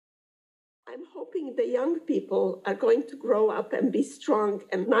I'm hoping the young people are going to grow up and be strong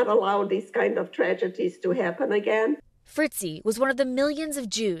and not allow these kind of tragedies to happen again. Fritzi was one of the millions of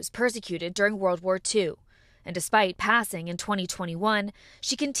Jews persecuted during World War II. And despite passing in 2021,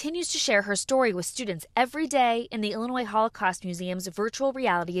 she continues to share her story with students every day in the Illinois Holocaust Museum's virtual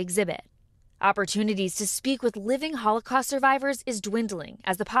reality exhibit. Opportunities to speak with living Holocaust survivors is dwindling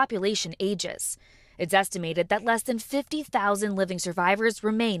as the population ages. It's estimated that less than 50,000 living survivors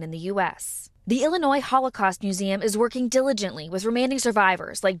remain in the U.S. The Illinois Holocaust Museum is working diligently with remaining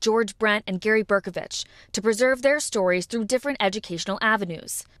survivors like George Brent and Gary Berkovich to preserve their stories through different educational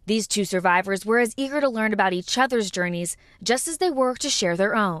avenues. These two survivors were as eager to learn about each other's journeys just as they were to share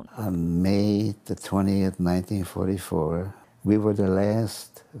their own. On May the 20th, 1944, we were the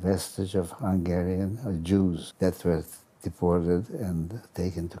last vestige of Hungarian Jews that were deported and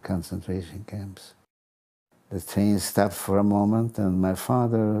taken to concentration camps. The train stopped for a moment, and my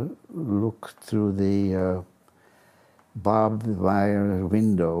father looked through the barbed wire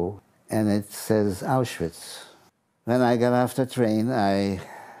window, and it says Auschwitz. When I got off the train, I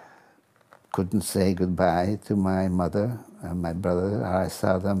couldn't say goodbye to my mother and my brother. I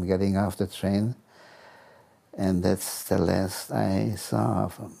saw them getting off the train, and that's the last I saw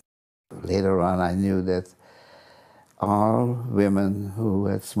of them. Later on, I knew that all women who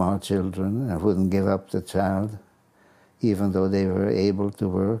had small children and wouldn't give up the child, even though they were able to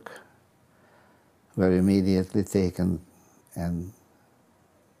work, were immediately taken and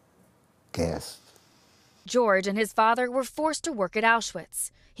gassed. George and his father were forced to work at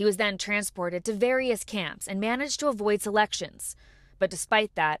Auschwitz. He was then transported to various camps and managed to avoid selections. But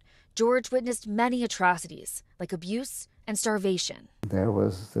despite that, George witnessed many atrocities, like abuse and starvation. There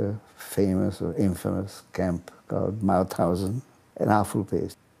was the famous or infamous camp called Mauthausen, an awful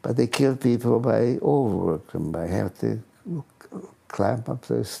place. But they killed people by overwork them, by having to climb up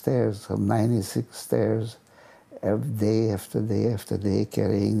those stairs, some 96 stairs, day after day after day,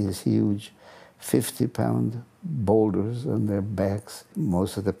 carrying these huge 50-pound boulders on their backs.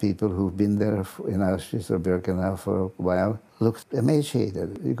 Most of the people who've been there in Auschwitz or Birkenau for a while looked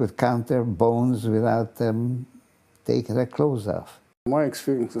emaciated. You could count their bones without them taking their clothes off. My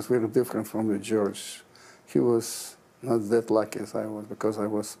experience is very different from the George. He was not that lucky as I was, because I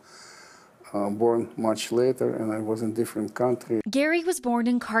was born much later and I was in a different country. Gary was born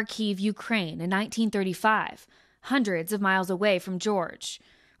in Kharkiv, Ukraine in 1935, hundreds of miles away from George.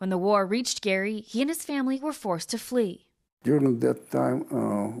 When the war reached Gary, he and his family were forced to flee. During that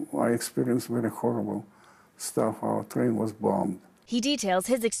time, I experienced very horrible stuff. Our train was bombed. He details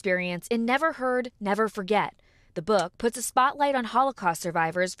his experience in Never Heard, Never Forget. The book puts a spotlight on Holocaust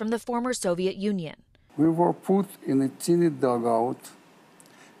survivors from the former Soviet Union. We were put in a teeny dugout,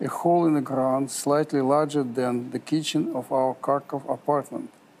 a hole in the ground slightly larger than the kitchen of our Kharkov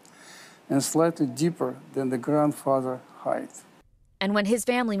apartment, and slightly deeper than the grandfather height. And when his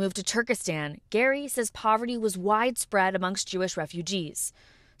family moved to Turkestan, Gary says poverty was widespread amongst Jewish refugees,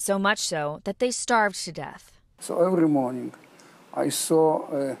 so much so that they starved to death. So every morning I saw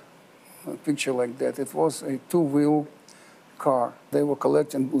a picture like that. It was a two-wheel car. They were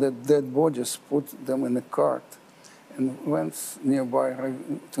collecting dead bodies, put them in a cart, and went to nearby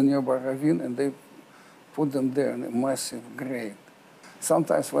ravine, and they put them there in a massive grave.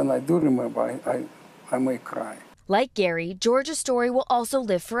 Sometimes when I do remember, I may cry. Like Gary, George's story will also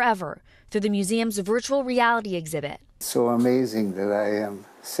live forever through the museum's virtual reality exhibit. It's so amazing that I am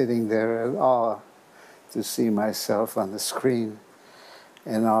sitting there in awe to see myself on the screen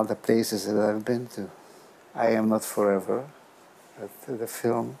and all the places that I've been to. I am not forever, but the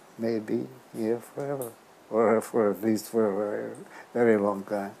film may be here forever, or for at least for a very, very long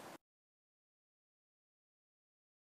time.